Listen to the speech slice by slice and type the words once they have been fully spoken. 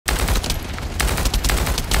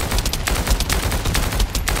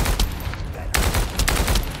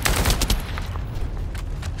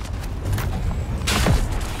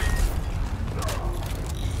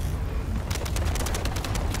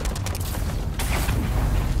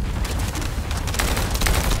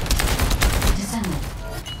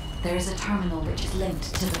There's a terminal which is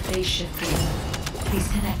linked to the phase shift gate. Please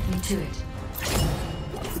connect me to it.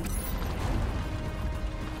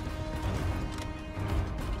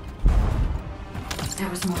 There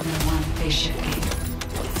was more than one phase shift gate.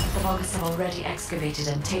 The Vulgus have already excavated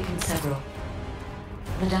and taken several.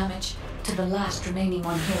 The damage to the last remaining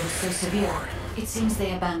one here was so severe, it seems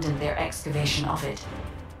they abandoned their excavation of it.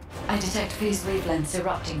 I detect phase wavelengths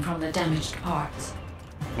erupting from the damaged parts.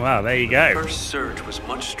 Wow, there you go. The first surge was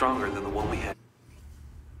much stronger than the one we had.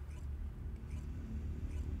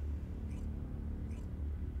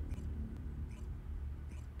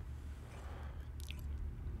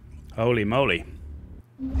 Holy moly.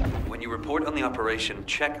 When you report on the operation,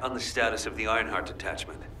 check on the status of the Ironheart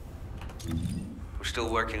detachment. We're still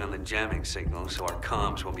working on the jamming signal, so our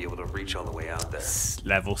comms won't be able to reach all the way out there.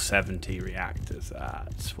 Level 70 reactors,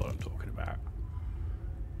 that's what I'm talking about.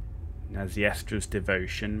 Naziestra's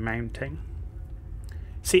devotion mounting.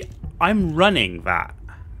 See, I'm running that.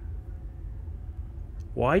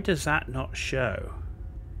 Why does that not show?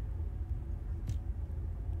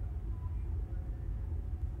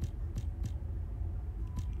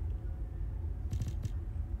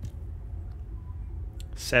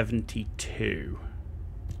 $72.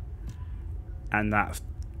 And that's...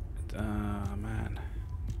 man.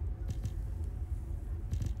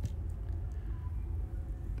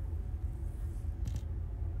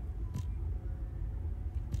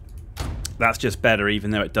 That's just better, even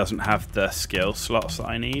though it doesn't have the skill slots that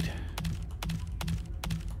I need.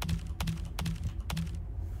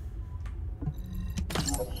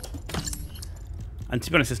 And to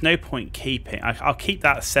be honest, there's no point keeping... I'll keep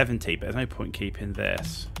that at 70, but there's no point keeping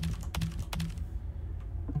this.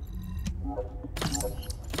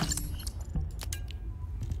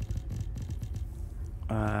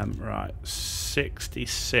 Right,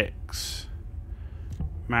 66.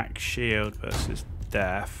 Max shield versus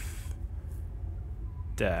death.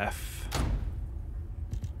 Death.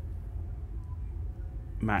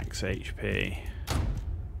 Max HP.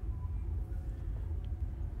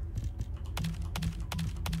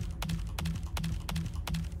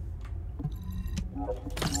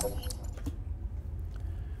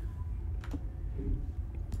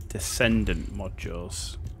 Descendant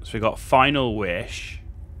modules. So we've got Final Wish.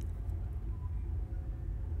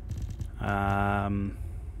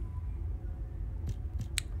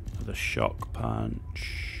 The Shock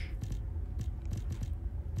Punch.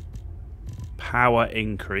 Power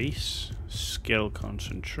Increase. Skill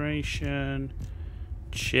Concentration.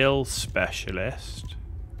 Chill Specialist.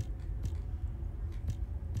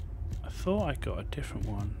 I thought I got a different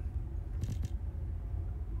one.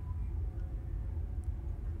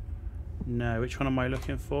 No, which one am I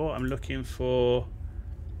looking for? I'm looking for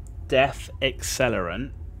Death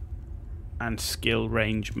Accelerant and Skill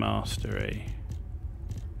Range Mastery.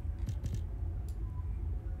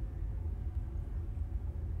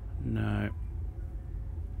 No.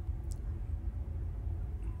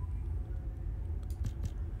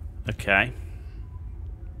 Okay.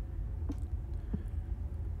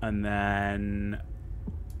 And then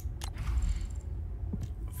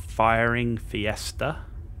Firing Fiesta.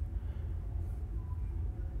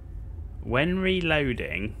 When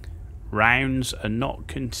reloading, rounds are not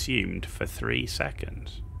consumed for 3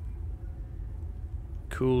 seconds.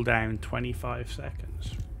 Cooldown 25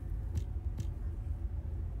 seconds.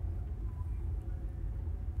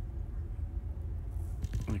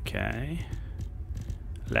 Okay.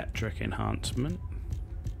 Electric enhancement.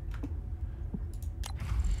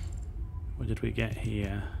 What did we get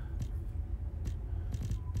here?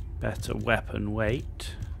 Better weapon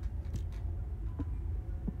weight.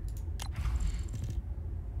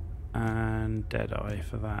 And Deadeye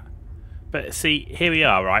for that. But see, here we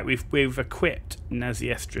are, right? We've equipped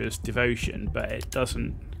Naziestra's devotion, but it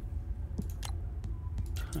doesn't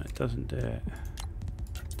do it.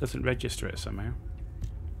 It doesn't register it somehow.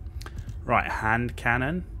 Right, hand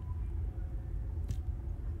cannon.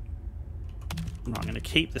 Right, I'm going to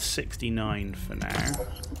keep the 69 for now.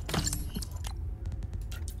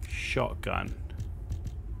 Shotgun.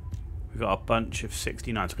 We've got a bunch of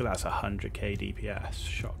 69s. Look at that, that's 100k DPS.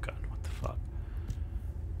 Shotgun, what the fuck.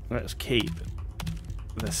 Let's keep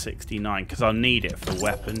the 69 because I'll need it for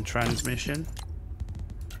weapon transmission.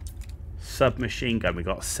 Submachine gun, we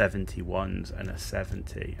got 71s and a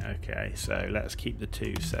 70. Okay, so let's keep the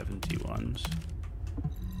two 71s.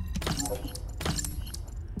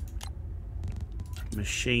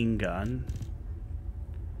 Machine gun.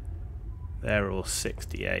 They're all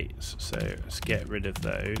 68s, so let's get rid of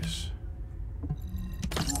those.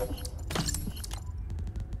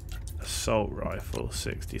 Assault rifle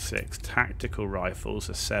 66. Tactical rifles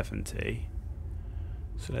are 70.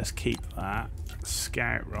 So let's keep that.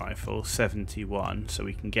 Scout rifle, 71, so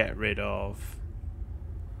we can get rid of...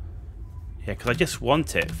 Yeah, because I just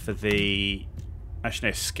want it for the... Actually,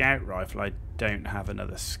 no, scout rifle. I don't have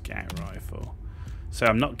another scout rifle. So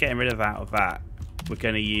I'm not getting rid of that. We're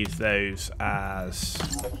going to use those as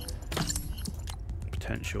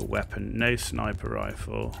potential weapon. No sniper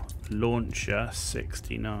rifle. Launcher,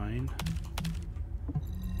 69.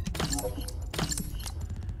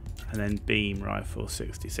 And then beam rifle,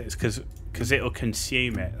 66. Because it'll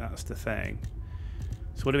consume it, that's the thing.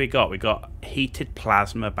 So what do we got? We got heated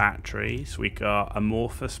plasma batteries. We got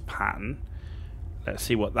amorphous pattern. Let's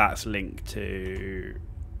see what that's linked to.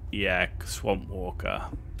 Yeah, Swamp Walker.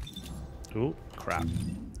 Oh, crap.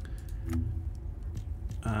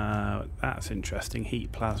 That's interesting.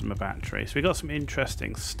 Heat plasma battery. So we got some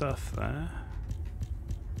interesting stuff there.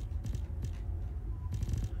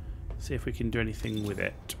 See if we can do anything with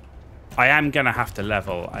it. I am going to have to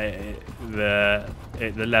level. The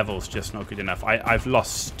level's just not good enough. I've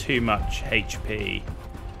lost too much HP.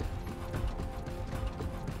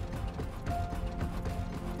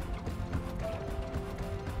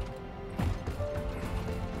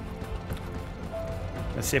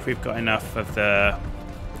 Let's see if we've got enough of the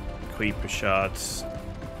Kuiper shards.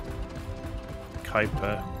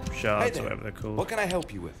 Kuiper shards, or whatever they're called. What can I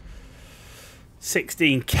help you with?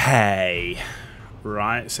 16k.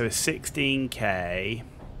 Right, so 16k.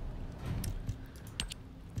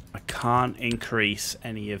 I can't increase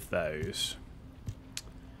any of those.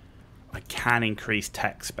 I can increase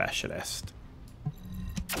tech specialist.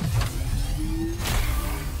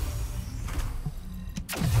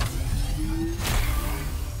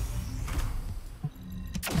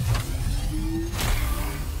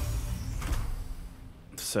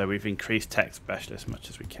 So we've increased tech specialist as much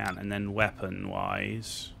as we can, and then weapon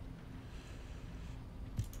wise,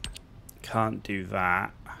 can't do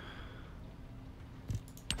that.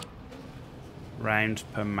 Rounds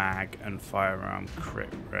per mag and firearm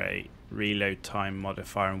crit rate, reload time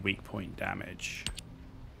modifier, and weak point damage.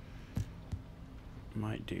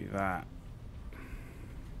 Might do that.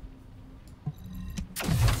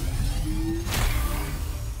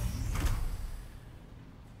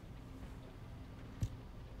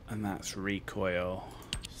 And that's recoil,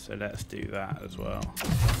 so let's do that as well.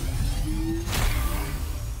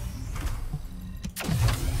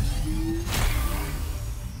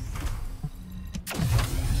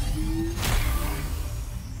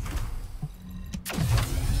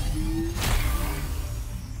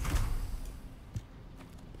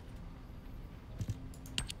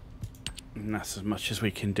 And that's as much as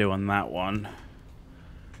we can do on that one.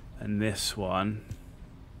 And this one,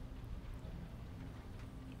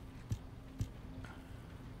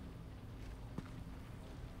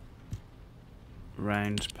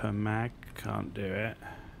 rounds per mag, can't do it.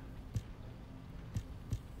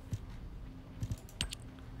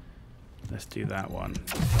 Let's do that one.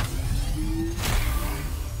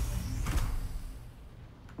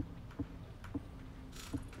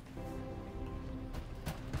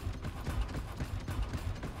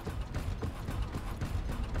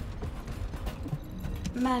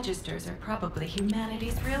 Magisters are probably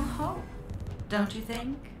humanity's real hope, don't you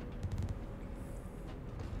think?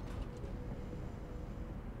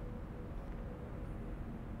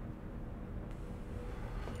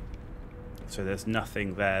 So there's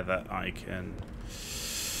nothing there that I can...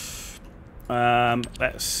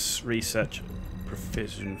 let's research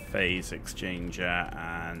precision phase exchanger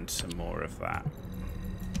and some more of that.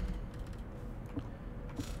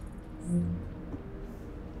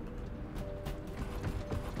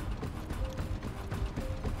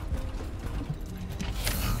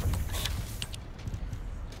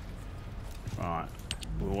 Right,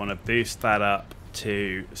 we want to boost that up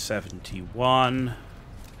to 71.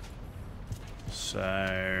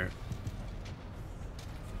 So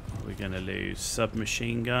we're going to lose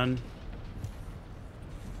submachine gun.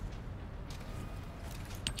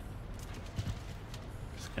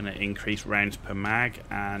 It's going to increase rounds per mag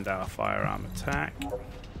and our firearm attack.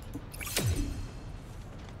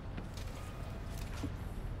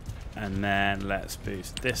 And then let's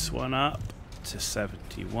boost this one up to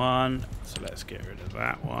 71. So let's get rid of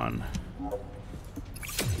that one.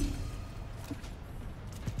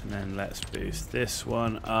 And then let's boost this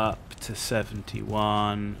one up to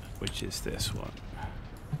 71, which is this one.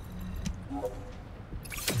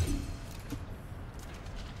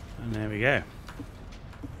 And there we go.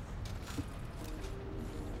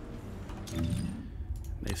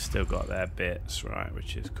 They've still got their bits, right,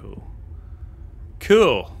 which is cool.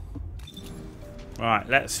 Cool! Right,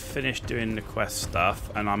 let's finish doing the quest stuff,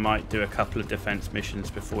 and I might do a couple of defense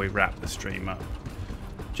missions before we wrap the stream up.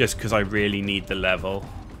 just because I really need the level.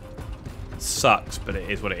 Sucks, but it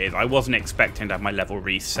is what it is. I wasn't expecting to have my level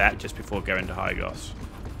reset just before going to Hygos.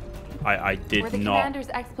 I did not read. Were the commander's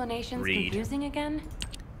explanations confusing again?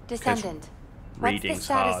 Descendant, what's the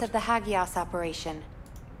status of the Hagios operation?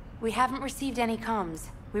 We haven't received any comms.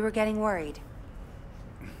 We were getting worried.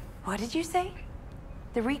 What did you say?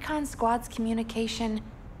 The recon squad's communication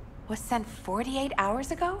was sent 48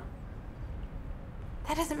 hours ago?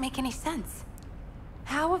 That doesn't make any sense.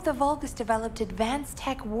 How have the Vulgus developed advanced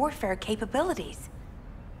tech warfare capabilities?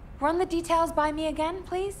 Run the details by me again,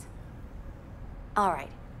 please?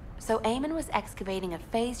 Alright, so Eamon was excavating a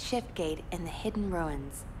phase shift gate in the hidden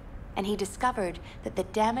ruins, and he discovered that the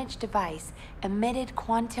damaged device emitted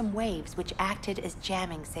quantum waves which acted as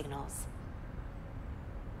jamming signals.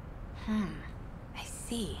 I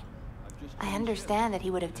see. I understand that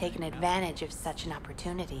he would have taken advantage of such an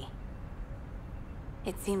opportunity.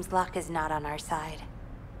 It seems luck is not on our side.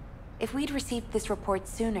 If we'd received this report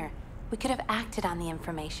sooner, we could have acted on the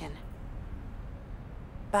information.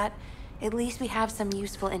 But at least we have some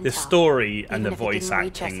useful intel. The story and the voice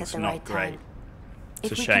acting's not great.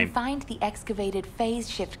 It's a shame. If we can find the excavated phase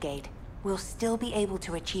shift gate, we'll still be able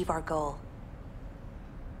to achieve our goal.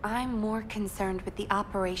 I'm more concerned with the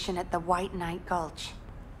operation at the White Knight Gulch.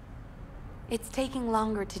 It's taking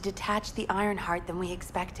longer to detach the Ironheart than we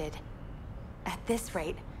expected. At this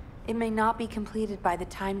rate, it may not be completed by the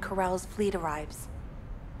time Corell's fleet arrives.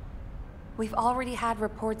 We've already had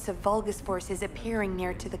reports of Vulgus forces appearing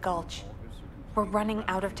near to the Gulch. We're running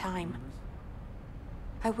out of time.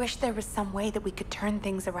 I wish there was some way that we could turn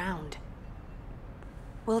things around.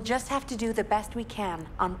 We'll just have to do the best we can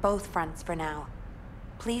on both fronts for now.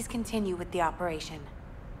 Please continue with the operation.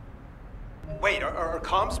 Wait, are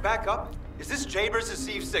comms back up? Is this Jaber's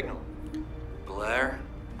received signal? Blair,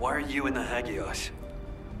 why are you in the Hagios?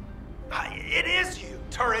 It is you,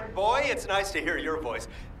 turret boy. It's nice to hear your voice.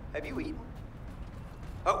 Have you eaten?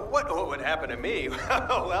 What would happen to me?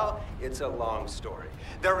 Well, it's a long story.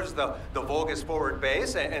 There was the Vulgus forward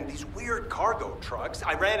base and these weird cargo trucks.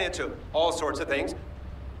 I ran into all sorts of things.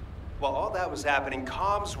 While all that was happening,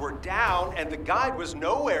 comms were down and the guide was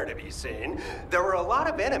nowhere to be seen. There were a lot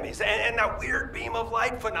of enemies and that weird beam of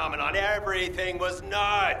light phenomenon. Everything was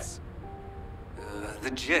nuts.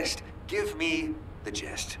 The gist. Give me the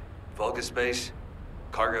gist. Vulgus base,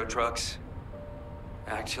 cargo trucks.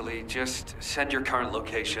 Actually, just send your current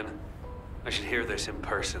location. I should hear this in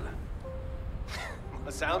person.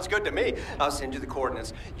 Sounds good to me. I'll send you the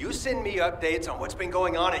coordinates. You send me updates on what's been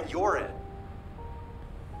going on at your end.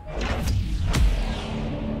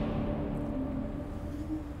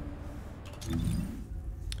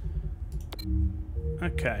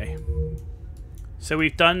 Okay. So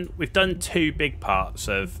we've done 2 big parts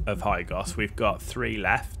of Hygos. We've got 3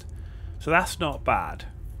 left. So that's not bad.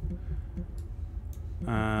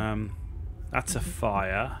 That's a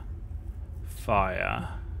fire. And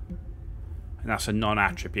that's a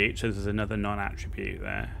non-attribute, so there's another non-attribute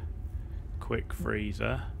there. Quick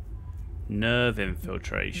freezer. Nerve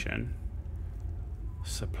infiltration.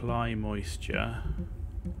 Supply moisture.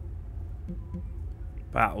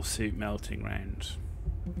 Battlesuit melting rounds.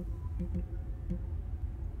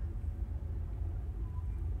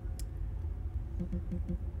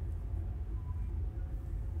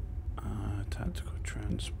 Tactical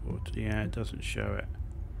transport. Yeah, it doesn't show it.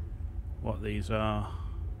 What these are.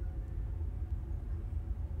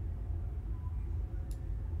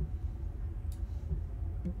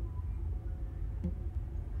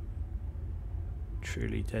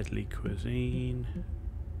 Truly deadly cuisine.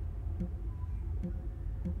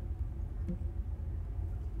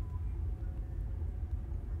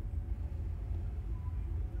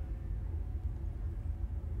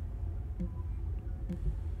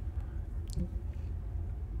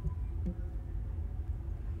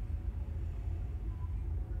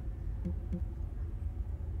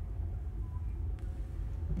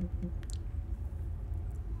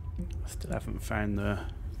 Still haven't found the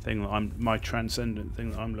thing that my transcendent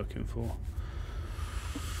thing that I'm looking for.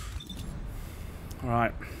 All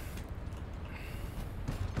right.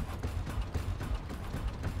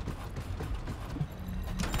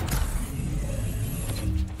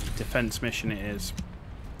 Defense mission it is.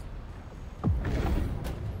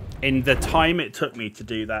 In the time it took me to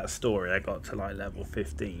do that story, I got to like level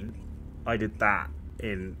 15. I did that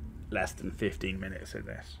in less than 15 minutes of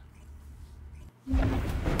this.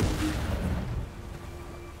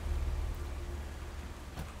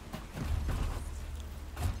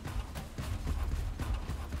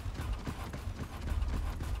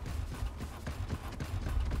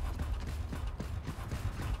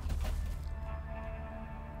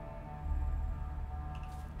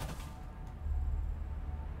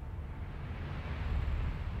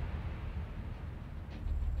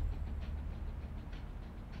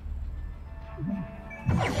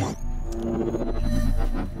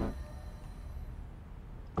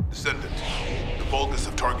 Descendant, the Vulgus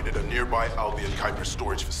have targeted a nearby Albion Kuiper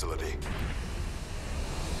storage facility.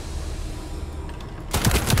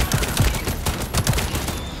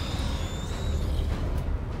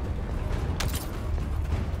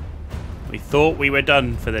 We thought we were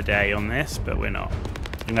done for the day on this, but we're not.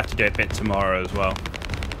 I'm gonna have to do it a bit tomorrow as well.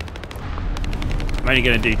 I'm only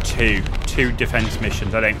gonna do two defense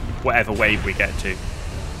missions. I think whatever wave we get to.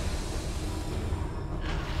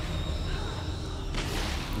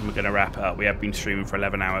 And we're gonna wrap it up. We have been streaming for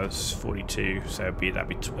 11 hours 42, so that'd be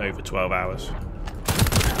over 12 hours.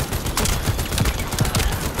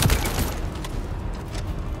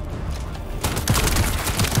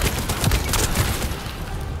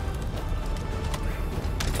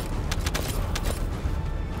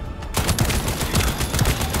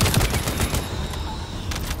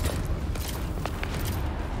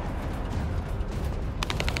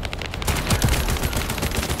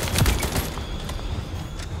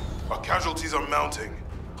 Casualties are mounting.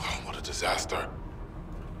 Oh, what a disaster.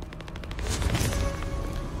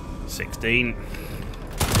 16.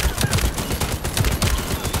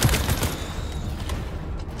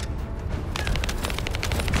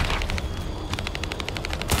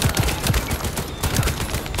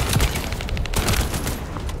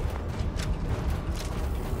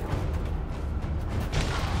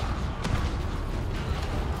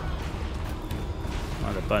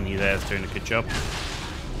 Oh, the bunny there's doing a good job.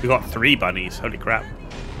 We got 3 bunnies, holy crap.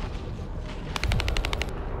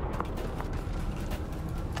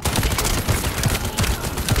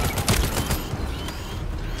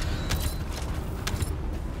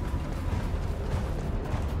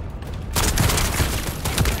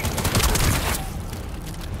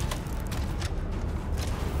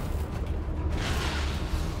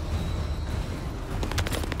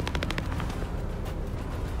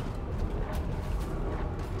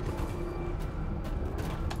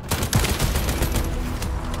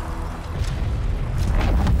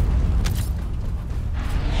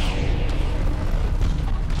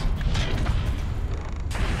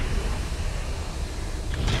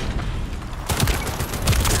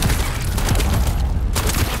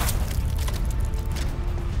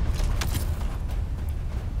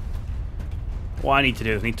 What I need to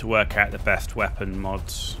do is I need to work out the best weapon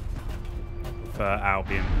mods for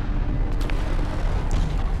Albion.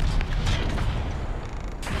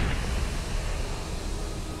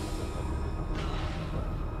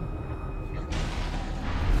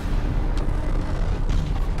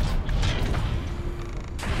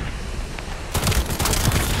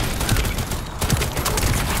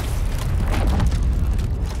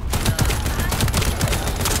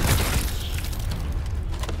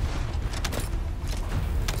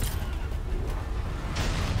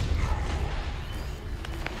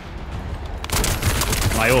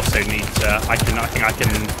 I also need to, I think I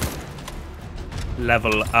can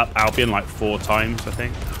level up Albion like 4 times, I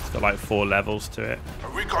think. It's got like 4 levels to it. A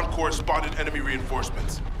recon corps spotted enemy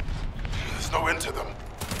reinforcements. There's no end to them.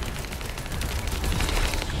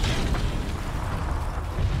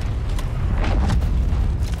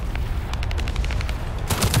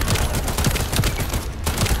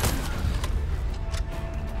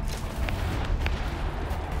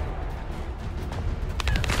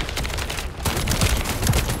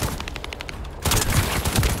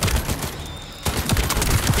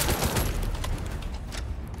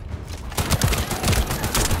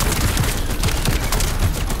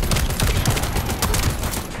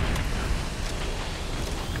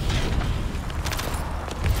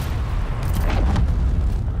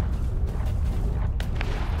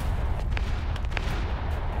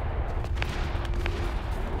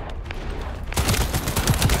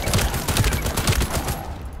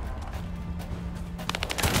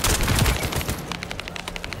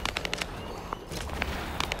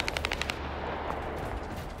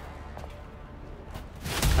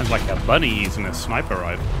 Like a bunny using a sniper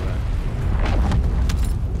rifle there.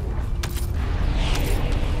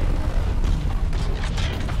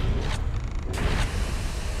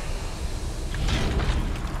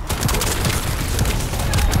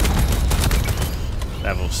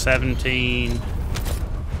 Level 17.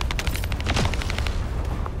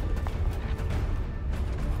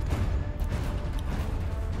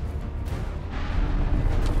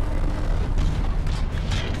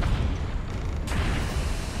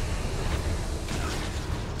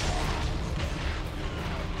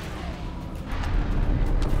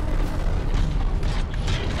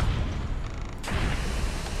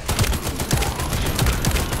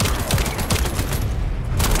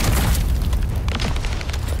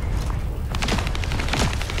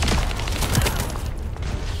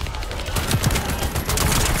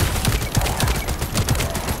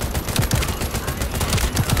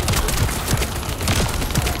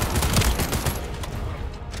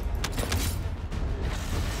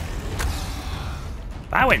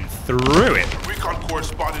 through it. Recon Corps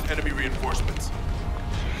spotted enemy reinforcements.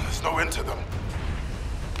 There's no end to them.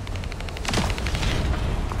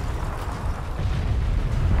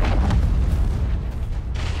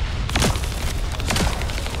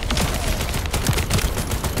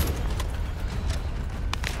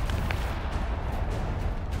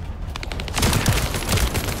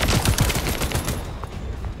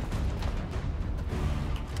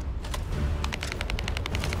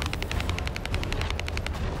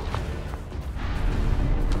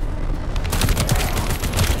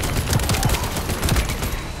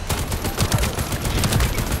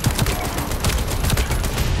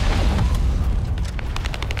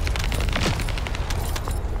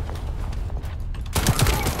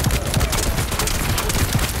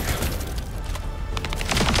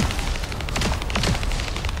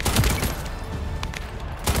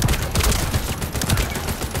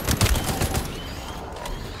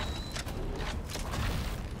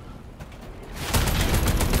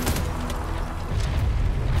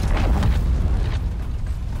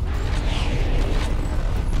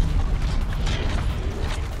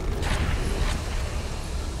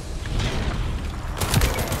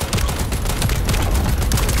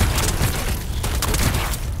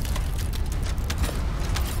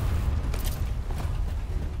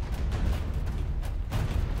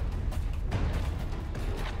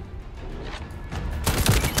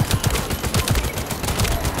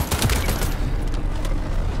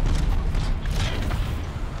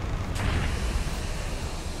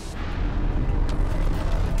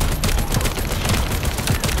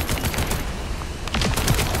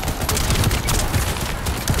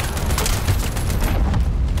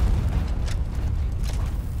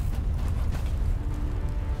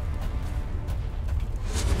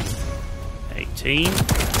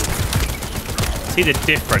 See the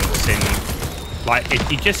difference in, like,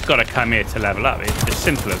 you just got to come here to level up. It's as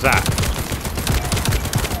simple as that.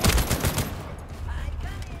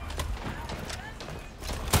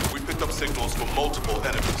 We picked up signals from multiple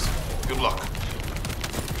enemies. Good luck.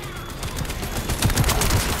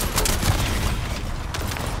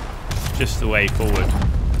 Just the way forward.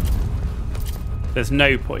 There's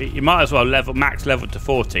no point. You might as well max level to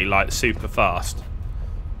 40, like, super fast.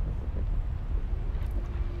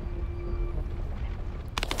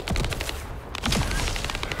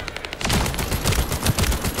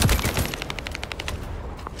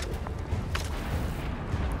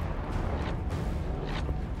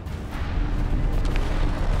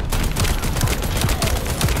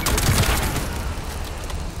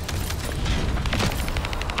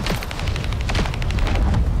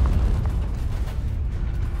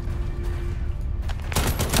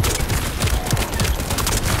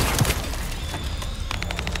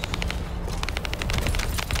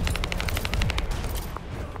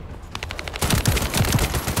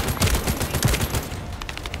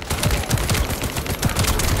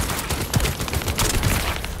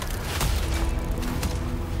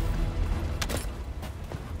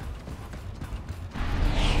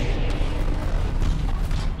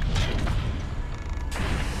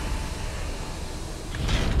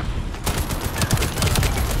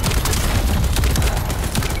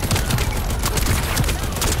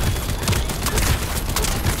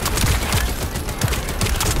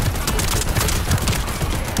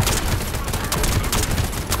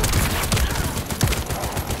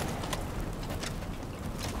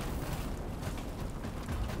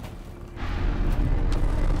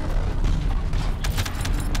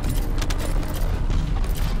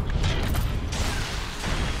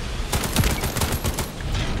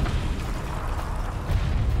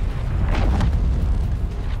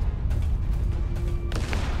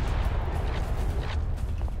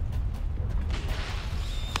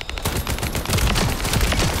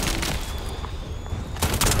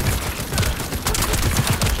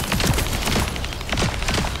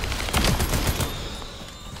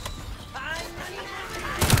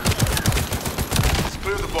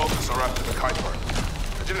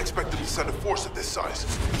 Send a force of this size.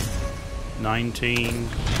 19.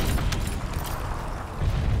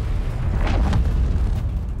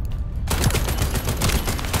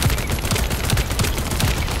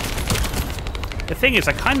 The thing is,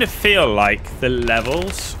 I kind of feel like the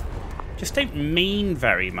levels just don't mean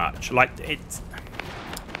very much. Like, it's...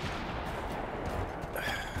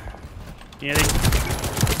 You know,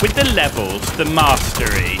 with the levels, the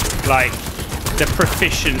mastery, like... the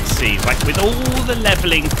proficiency, like with all the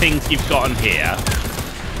leveling things you've got on here,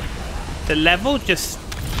 the level just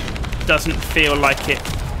doesn't feel like it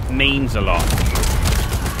means a lot.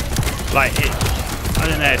 Like it, I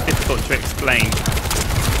don't know, it's difficult to explain.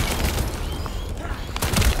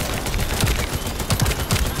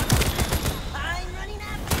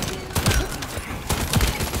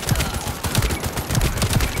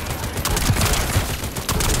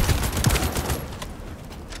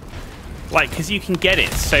 Like, because you can get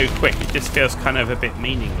it so quick, it just feels kind of a bit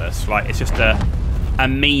meaningless. Like, it's just a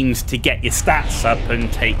means to get your stats up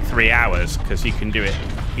and take 3 hours, because you can do it,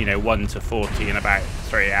 you know, 1 to 40 in about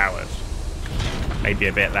 3 hours. Maybe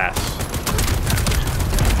a bit less.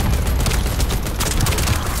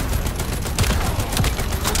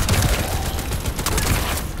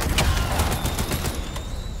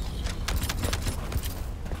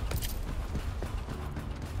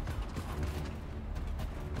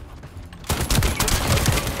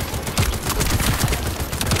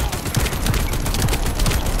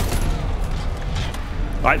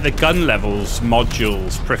 Like the gun levels,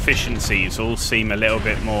 modules, proficiencies all seem a little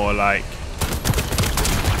bit more like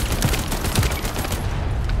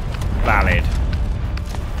valid.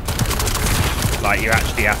 Like you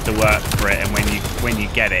actually have to work for it, and when you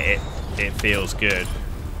get it, it feels good.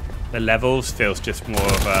 The levels feels just more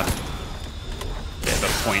of a bit of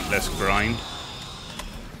a pointless grind.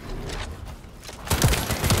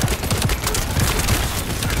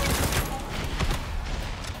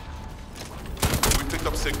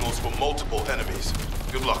 Signals from multiple enemies.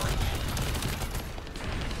 Good luck.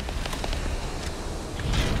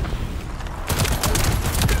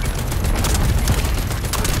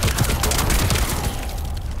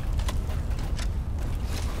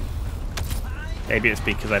 Maybe it's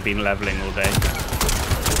because I've been leveling all day.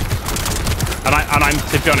 And I'm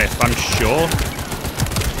to be honest, I'm sure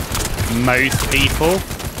most people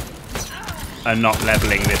are not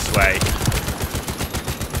leveling this way.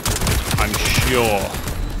 I'm sure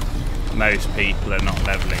most people are not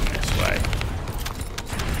leveling this way.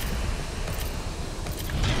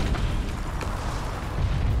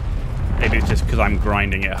 Maybe it's just because I'm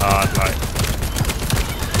grinding it hard, like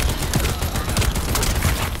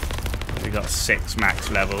we got 6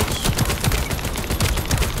 max levels.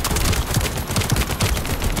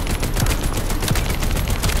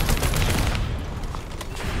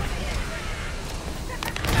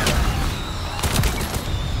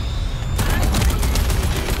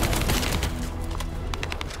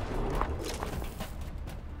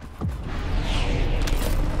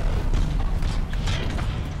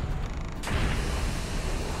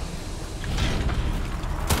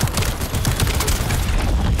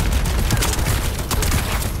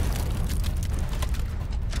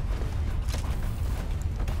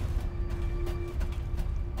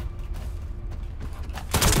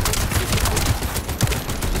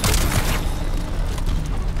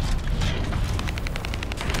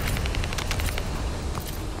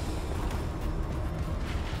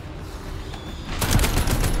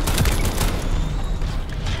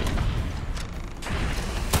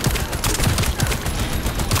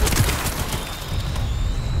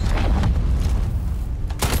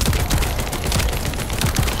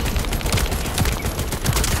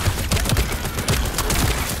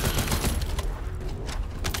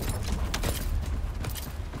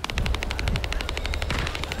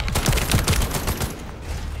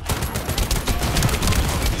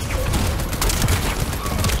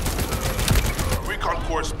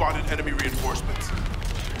 Spotted enemy reinforcements.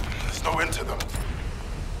 There's no end to them.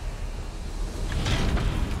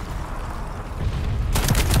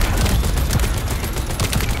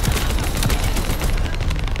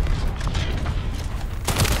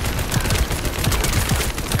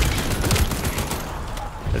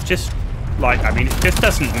 It's just like, I mean, it just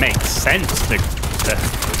doesn't make sense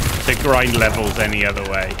to grind levels any other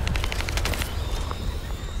way.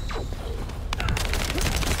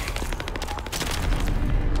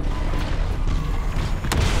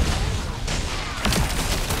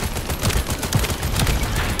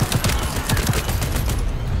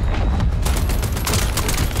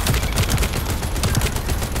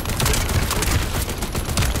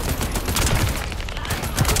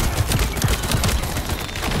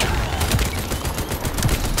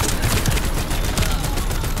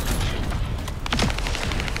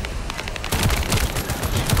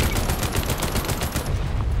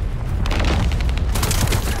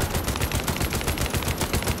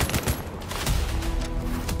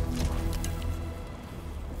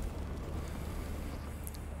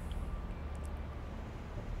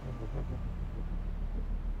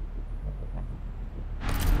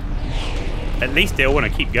 At least they'll want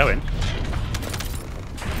to keep going.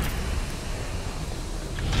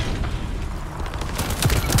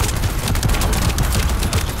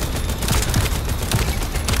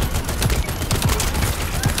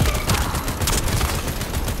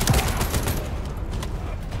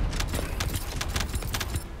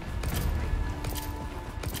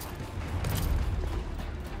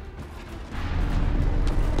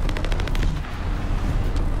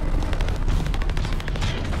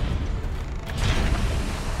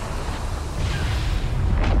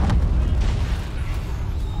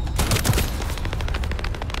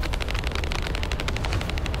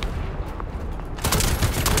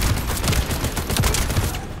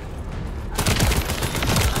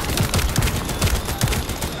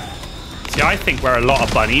 See, I think where a lot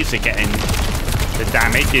of bunnies are getting the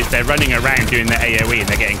damage is they're running around doing the AoE and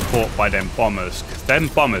they're getting caught by them bombers. Because them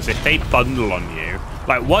bombers, if they bundle on you,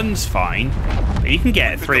 like one's fine, but you can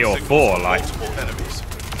get 3 or 4, like. Enemies.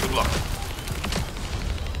 Good luck.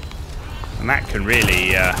 And that can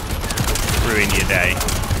really ruin your day.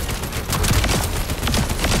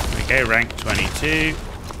 There we go, rank 22.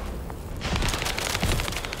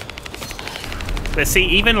 But see,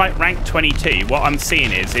 even like rank 22, what I'm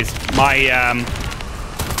seeing is my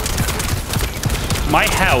my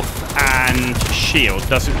health and shield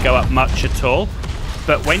doesn't go up much at all.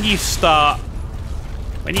 But when you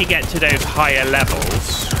get to those higher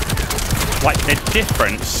levels, like the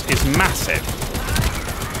difference is massive.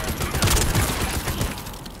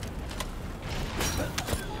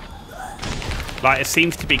 Like it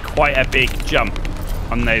seems to be quite a big jump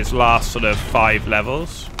on those last sort of 5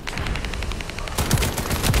 levels.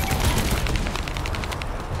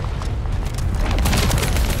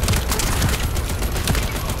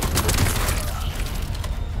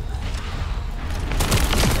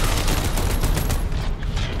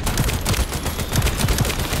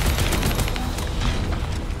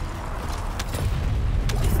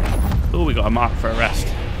 Oh, we got a mark for a rest.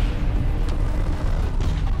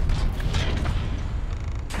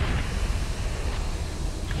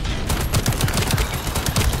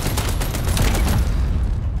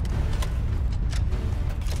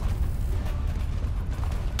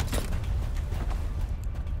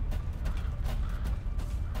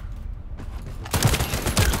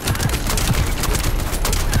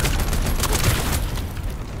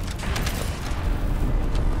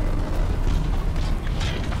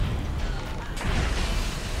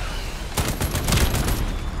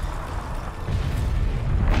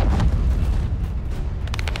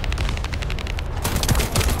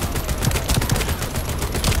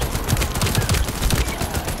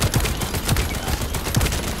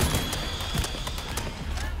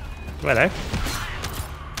 Hello.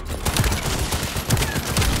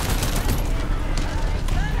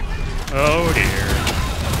 Oh dear.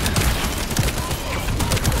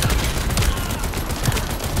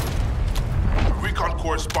 Recon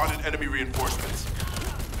Corps spotted enemy reinforcements.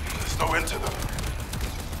 There's no end to them.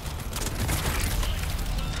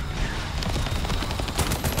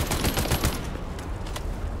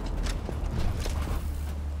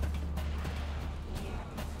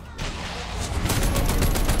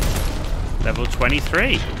 Level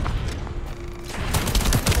 23.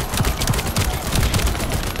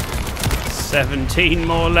 17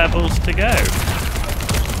 more levels to go.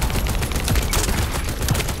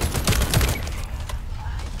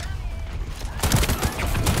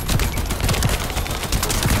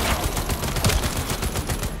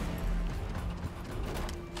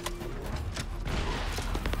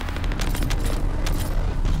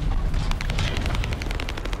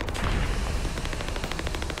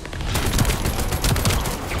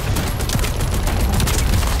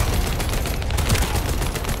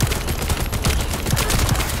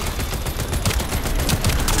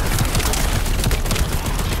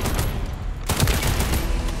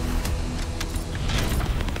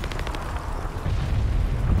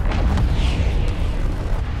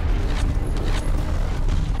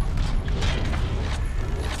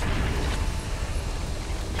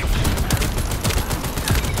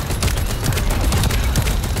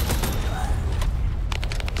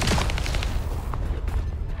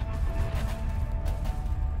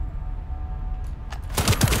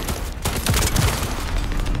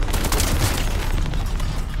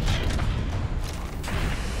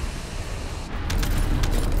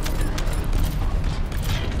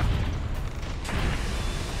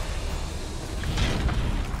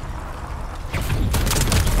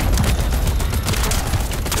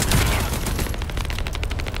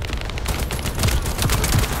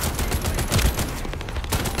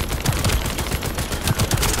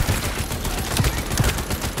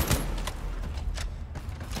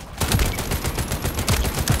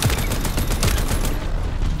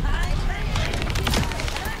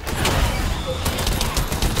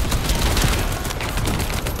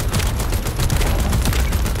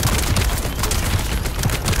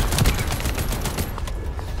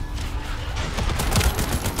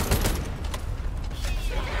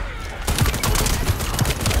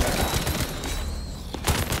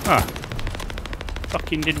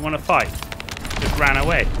 Fucking didn't want to fight. Just ran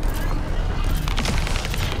away.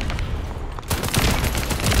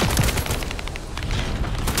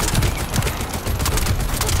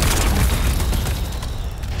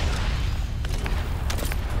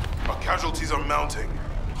 Our casualties are mounting.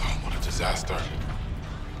 Oh, what a disaster.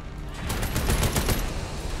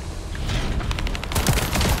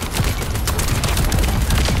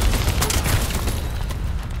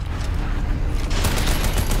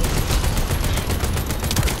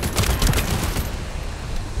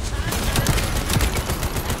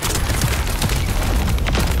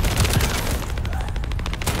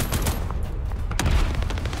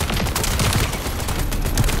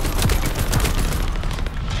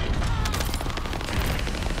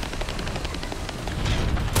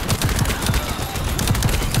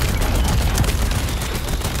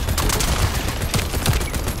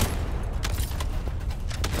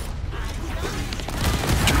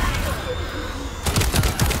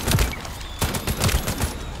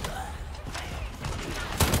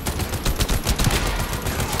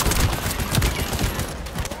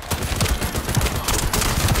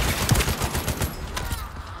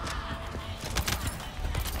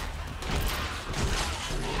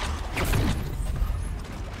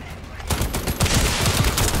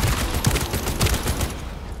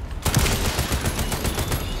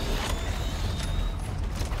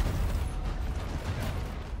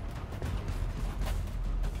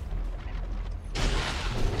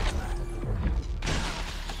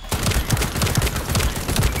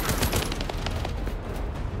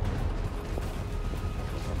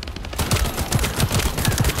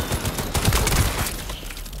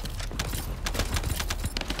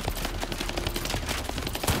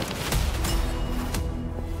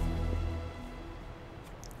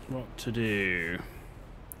 to do.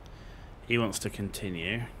 He wants to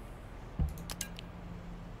continue.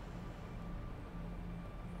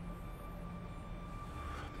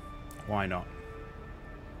 Why not?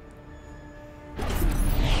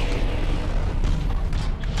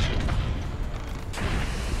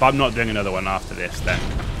 If I'm not doing another one after this, then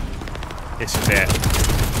this is it.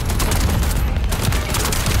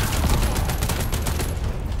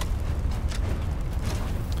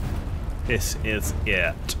 This is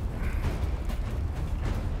it.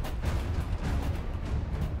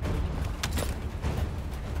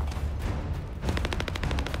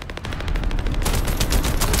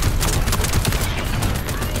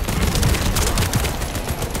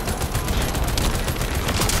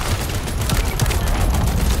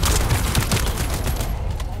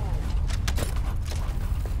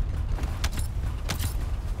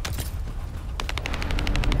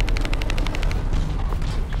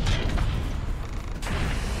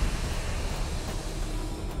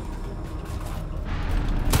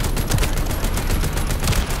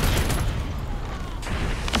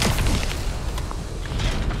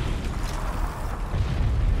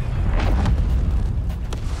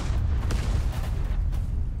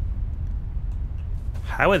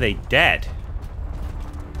 How are they dead?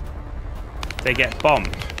 They get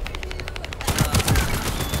bombed.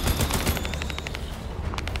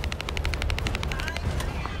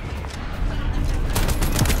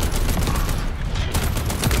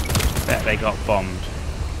 Bet they got bombed.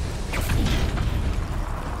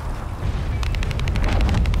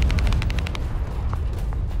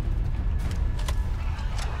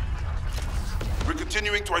 We're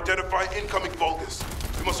continuing to identify incoming Vulgus.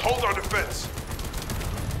 We must hold our defense.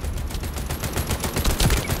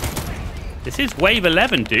 This is wave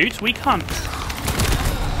 11, dudes. We can't.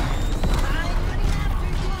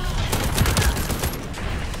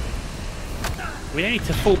 We don't need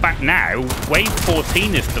to fall back now. Wave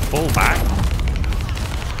 14 is to fall back.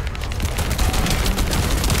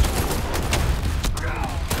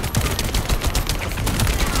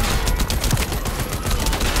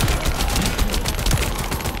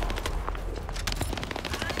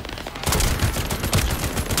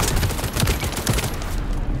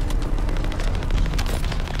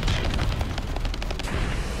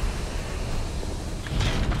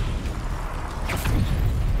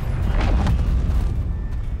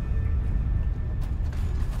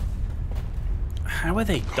 How are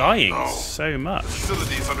they dying so much?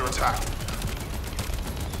 Facility is under attack.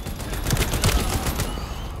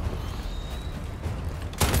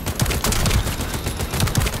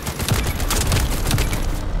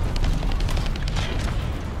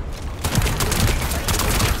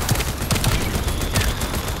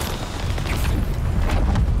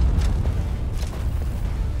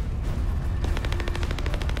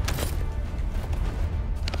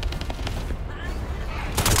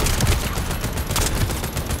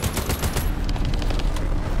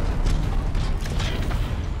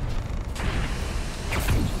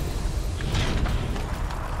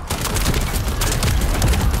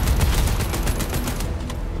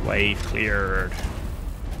 Wave cleared.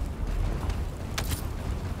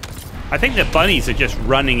 I think the bunnies are just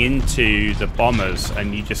running into the bombers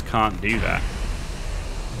and you just can't do that.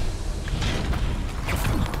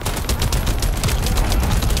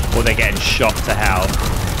 Or they're getting shot to hell.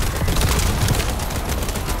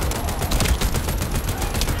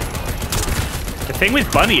 The thing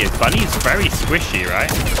with Bunny is Bunny's very squishy,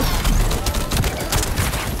 right?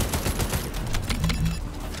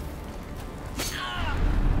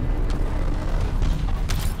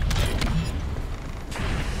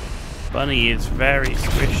 Bunny is very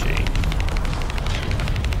squishy.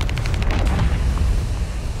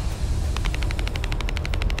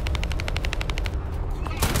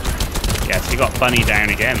 Yes, you got Bunny down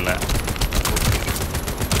again, look.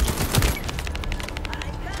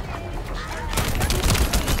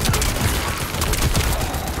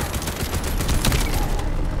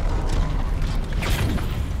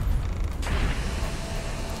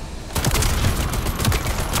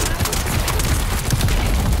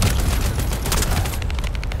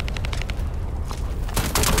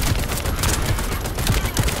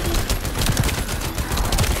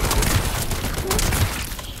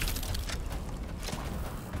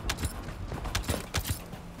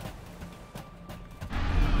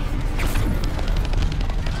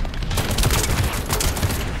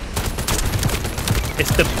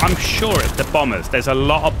 I'm sure it's the bombers. There's a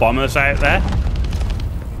lot of bombers out there.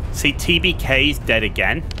 See, TBK's dead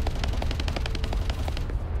again.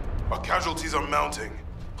 Our casualties are mounting.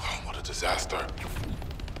 Oh, what a disaster.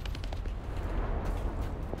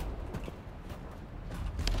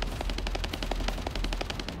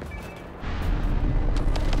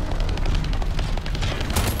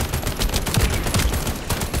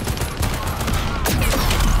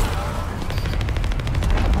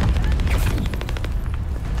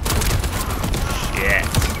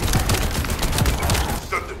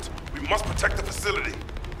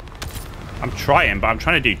 trying, but I'm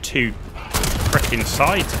trying to do 2 frickin'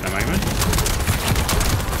 sides at the moment.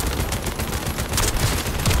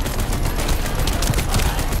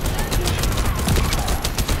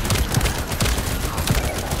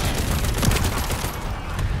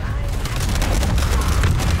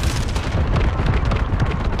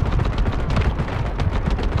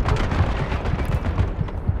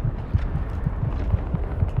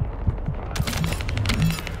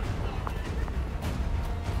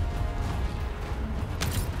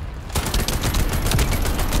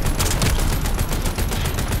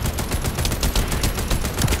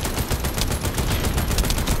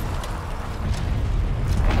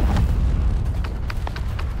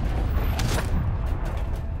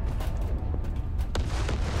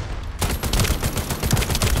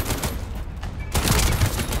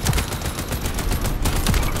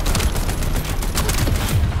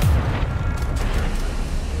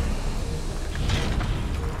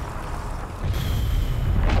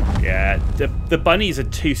 The bunnies are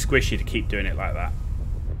too squishy to keep doing it like that.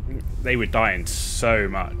 They were dying so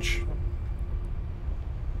much.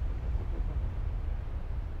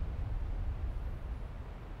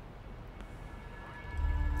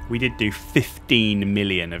 We did do 15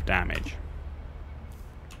 million of damage.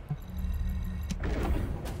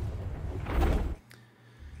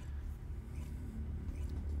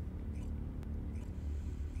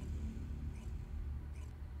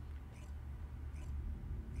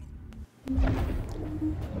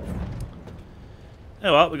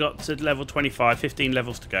 Oh well, we got to level 25, 15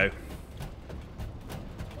 levels to go.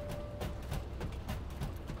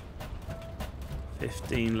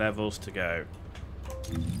 $15 levels to go.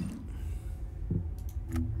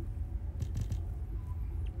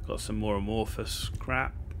 Got some more amorphous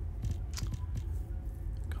crap.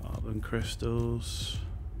 Carbon crystals.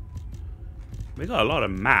 We got a lot of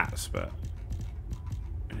mats, but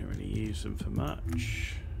we don't really use them for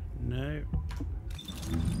much. No.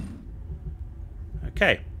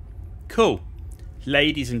 Okay, cool.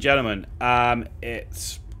 Ladies and gentlemen,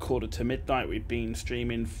 it's 11:45. We've been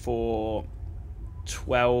streaming for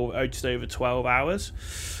just over 12 hours.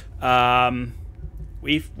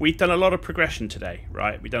 We've done a lot of progression today,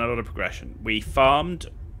 right? We've done a lot of progression. We farmed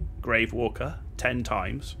Gravewalker 10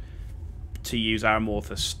 times to use our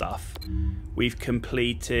amorphous stuff. We've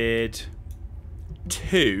completed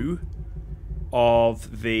 2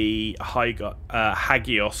 of the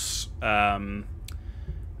Hagios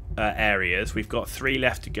areas. We've got 3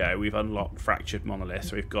 left to go. We've unlocked Fractured Monolith,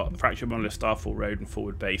 so we've got Fractured Monolith, Starfall Road and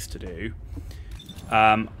Forward Base to do.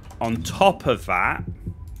 On top of that,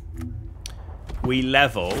 we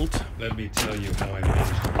leveled, let me tell you how I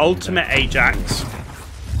managed Ultimate Ajax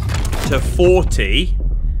to 40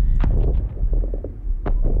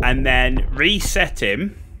 and then reset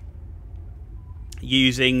him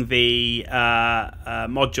using the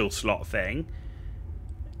module slot thing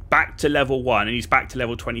back to level 1, and he's back to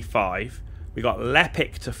level 25. We got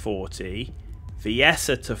Lepic to 40,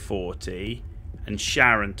 Viessa to 40, and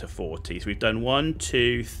Sharon to 40. So we've done 1,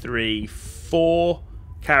 2, 3, 4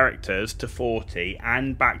 characters to 40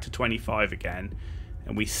 and back to 25 again,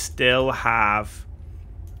 and we still have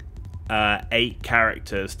 8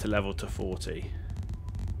 characters to level to 40.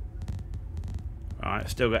 Alright,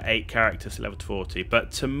 still got 8 characters to level to 40,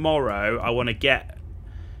 but tomorrow I want to get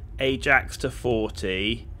Ajax to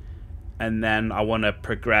 40, and then I want to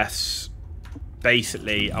progress.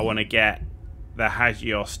 Basically, I want to get the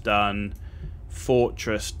Hagios done,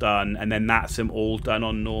 Fortress done, and then that's them all done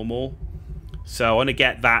on normal. So I want to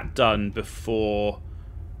get that done before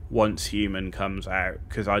Once Human comes out,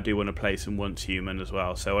 because I do want to play some Once Human as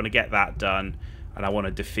well. So I want to get that done, and I want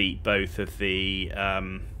to defeat both of the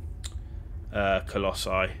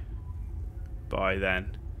Colossi by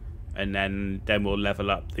then, and then we'll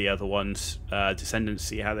level up the other ones, Descendants,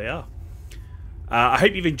 see how they are. I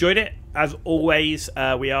hope you've enjoyed it. As always,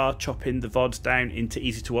 we are chopping the VODs down into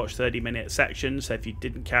easy to watch 30-minute sections, so if you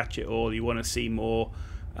didn't catch it all, you want to see more,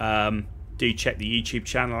 do check the YouTube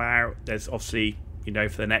channel out. There's obviously, you know,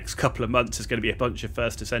 for the next couple of months there's going to be a bunch of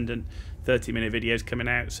First Descendant 30-minute videos coming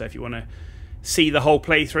out, so if you want to see the whole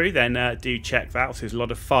playthrough, then do check that. So there's a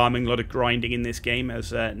lot of farming, a lot of grinding in this game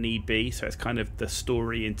as need be, so it's kind of the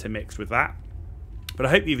story intermixed with that. But I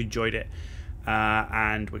hope you've enjoyed it,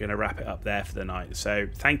 and we're going to wrap it up there for the night. So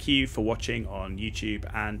thank you for watching on YouTube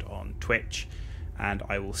and on Twitch, and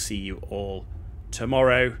I will see you all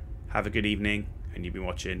tomorrow. Have a good evening, and you've been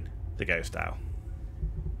watching The Ghost Owl.